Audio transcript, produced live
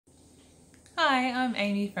Hi, I'm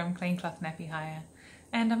Amy from Clean Cloth Nappy Hire,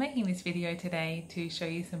 and I'm making this video today to show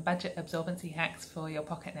you some budget absorbency hacks for your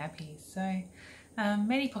pocket nappies. So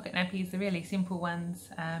many pocket nappies, the really simple ones,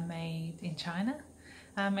 are made in China,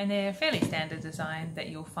 and they're a fairly standard design that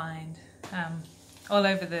you'll find all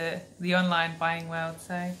over the online buying world.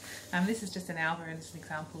 So this is just an Alba as an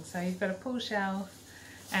example. So you've got a pull shelf,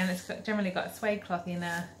 and it's generally got suede cloth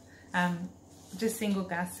inner, just single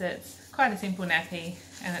gussets, quite a simple nappy,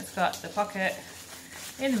 and it's got the pocket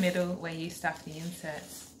in the middle where you stuff the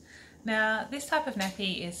inserts. Now this type of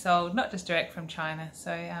nappy is sold not just direct from China,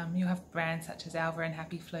 so you have brands such as Alba and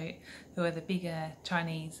Happy Flute, who are the bigger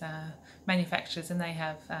Chinese manufacturers, and they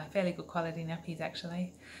have fairly good quality nappies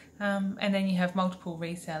actually. And then you have multiple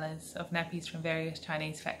resellers of nappies from various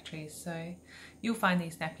Chinese factories, so you'll find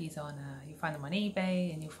these nappies on you'll find them on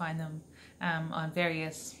eBay, and you'll find them on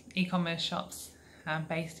various e-commerce shops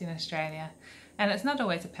based in Australia. And it's not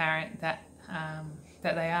always apparent that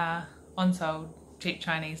that they are unsold cheap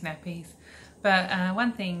Chinese nappies, but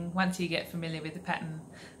one thing, once you get familiar with the pattern,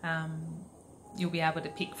 you'll be able to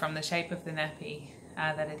pick from the shape of the nappy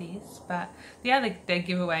that it is. But the other dead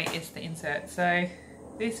giveaway is the insert. So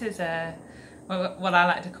this is what I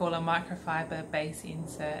like to call a microfibre base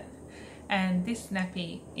insert, and this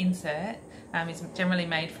nappy insert is generally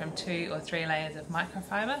made from 2 or 3 layers of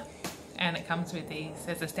microfibre, and it comes with these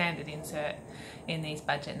as a standard insert in these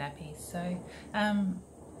budget nappies. So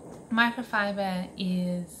microfibre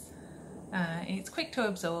is it's quick to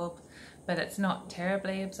absorb, but it's not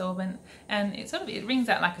terribly absorbent, and it rings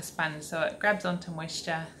out like a sponge, so it grabs onto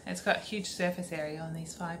moisture. It's got huge surface area on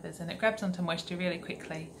these fibres, and it grabs onto moisture really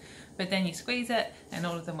quickly, but then you squeeze it and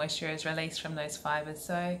all of the moisture is released from those fibres.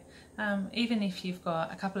 So even if you've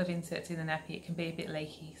got a couple of inserts in the nappy, it can be a bit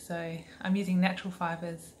leaky. So I'm using natural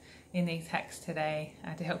fibres in these hacks today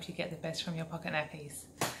to help you get the best from your pocket nappies.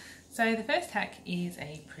 So the first hack is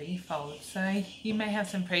a prefold. So you may have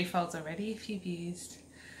some prefolds already if you've used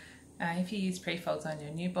if you use prefolds on your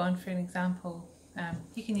newborn, for an example.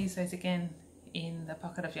 You can use those again in the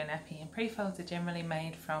pocket of your nappy, and prefolds are generally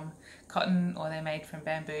made from cotton, or they're made from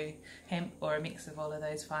bamboo, hemp, or a mix of all of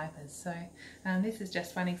those fibres. So this is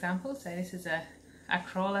just one example. So this is a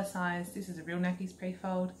crawler size. This is a Real Nappies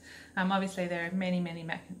prefold. Obviously there are many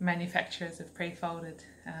manufacturers of prefolded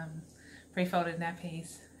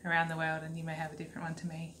nappies around the world, and you may have a different one to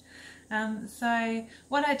me. So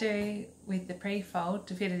what I do with the prefold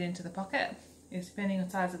to fit it into the pocket is, depending on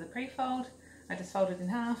the size of the prefold, I just fold it in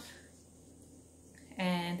half,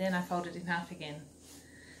 and then I fold it in half again,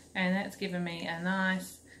 and that's given me a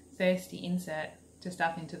nice thirsty insert to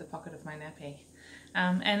stuff into the pocket of my nappy.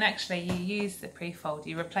 And actually you use the prefold,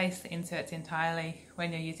 you replace the inserts entirely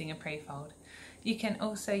when you're using a prefold. You can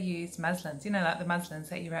also use muslins, you know, like the muslins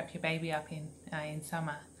that you wrap your baby up in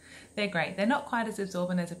summer. They're great. They're not quite as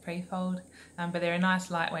absorbent as a prefold, but they're a nice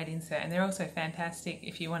lightweight insert, and they're also fantastic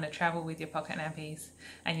if you want to travel with your pocket nappies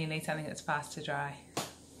and you need something that's fast to dry.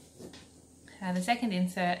 The second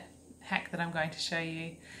insert hack that I'm going to show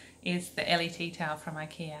you is the ELLY tea towel from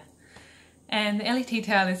IKEA. And the ELLY tea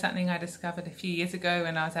towel is something I discovered a few years ago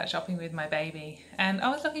when I was out shopping with my baby, and I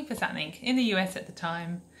was looking for something. In the US at the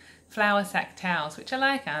time, flour sack towels, which I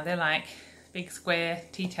like, they're like big square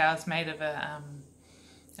tea towels made of a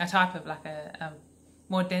type of like a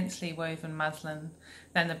more densely woven muslin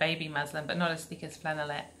than the baby muslin, but not as thick as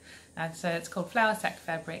flannelette. So it's called flour sack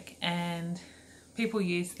fabric, and people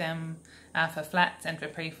use them for flats and for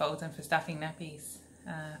prefolds and for stuffing nappies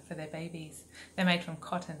for their babies. They're made from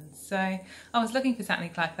cotton. So I was looking for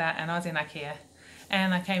something like that, and I was in IKEA,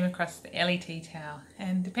 and I came across the ELLY tea towel.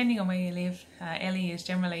 And depending on where you live, ELLY is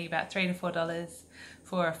generally about $3 to $4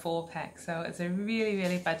 for a 4-pack. So it's a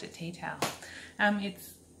really budget tea towel.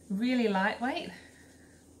 It's really lightweight.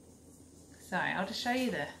 So I'll just show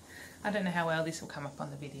you I don't know how well this will come up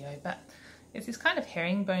on the video, but it's this kind of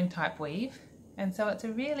herringbone type weave, and so it's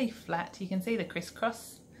a really flat, you can see the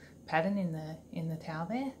crisscross pattern in the towel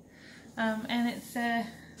there, and it's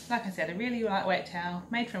like I said, a really lightweight towel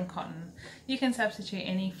made from cotton. You can substitute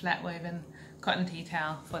any flat woven cotton tea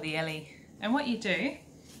towel for the ELLY. And what you do,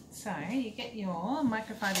 so you get your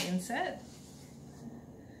microfibre insert,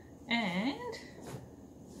 and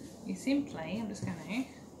you simply, I'm just going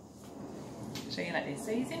to show you like this.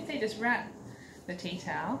 So you simply just wrap the tea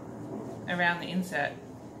towel around the insert,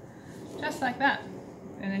 just like that,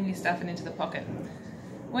 and then you stuff it into the pocket.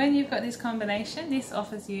 When you've got this combination, this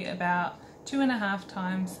offers you about 2.5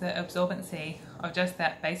 times the absorbency of just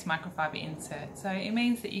that base microfibre insert. So it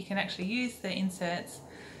means that you can actually use the inserts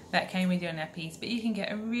that came with your nappies, but you can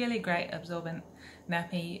get a really great absorbent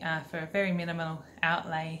nappy for a very minimal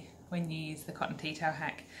outlay when you use the cotton tea towel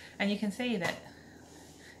hack. And you can see that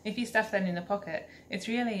if you stuff that in the pocket,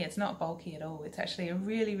 it's not bulky at all. It's actually a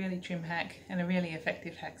really trim hack and a really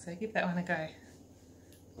effective hack, so give that one a go.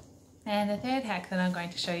 And the third hack that I'm going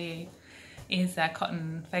to show you is a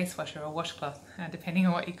cotton face washer or washcloth, depending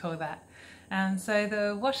on what you call that. So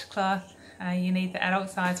the washcloth, you need the adult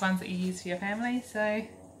size ones that you use for your family. So,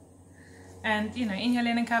 and you know, in your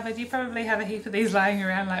linen cupboard you probably have a heap of these lying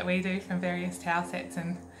around like we do from various towel sets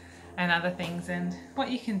and other things. And what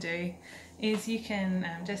you can do is you can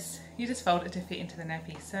just fold it to fit into the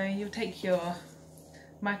nappy. So you'll take your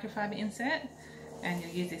microfibre insert and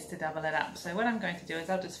you'll use this to double it up. So what I'm going to do is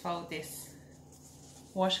I'll just fold this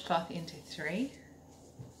washcloth into 3,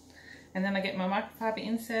 and then I get my microfibre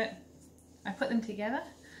insert, I put them together.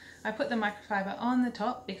 I put the microfibre on the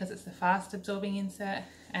top because it's the fast absorbing insert,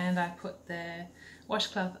 and I put the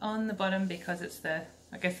washcloth on the bottom because it's the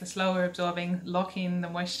slower absorbing, lock in the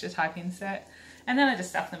moisture type insert. And then I just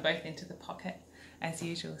stuff them both into the pocket as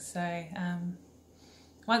usual. So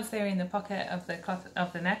once they're in the pocket of the cloth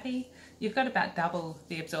of the nappy, you've got about double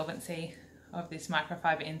the absorbency of this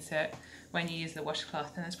microfibre insert when you use the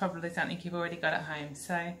washcloth, and it's probably something you've already got at home.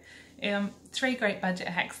 So 3 great budget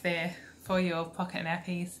hacks there for your pocket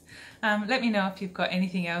nappies. Let me know if you've got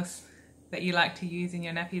anything else that you like to use in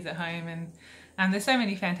your nappies at home, and there's so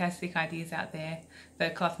many fantastic ideas out there for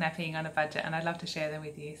cloth nappying on a budget, and I'd love to share them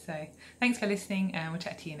with you. So thanks for listening, and we'll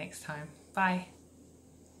chat to you next time. Bye.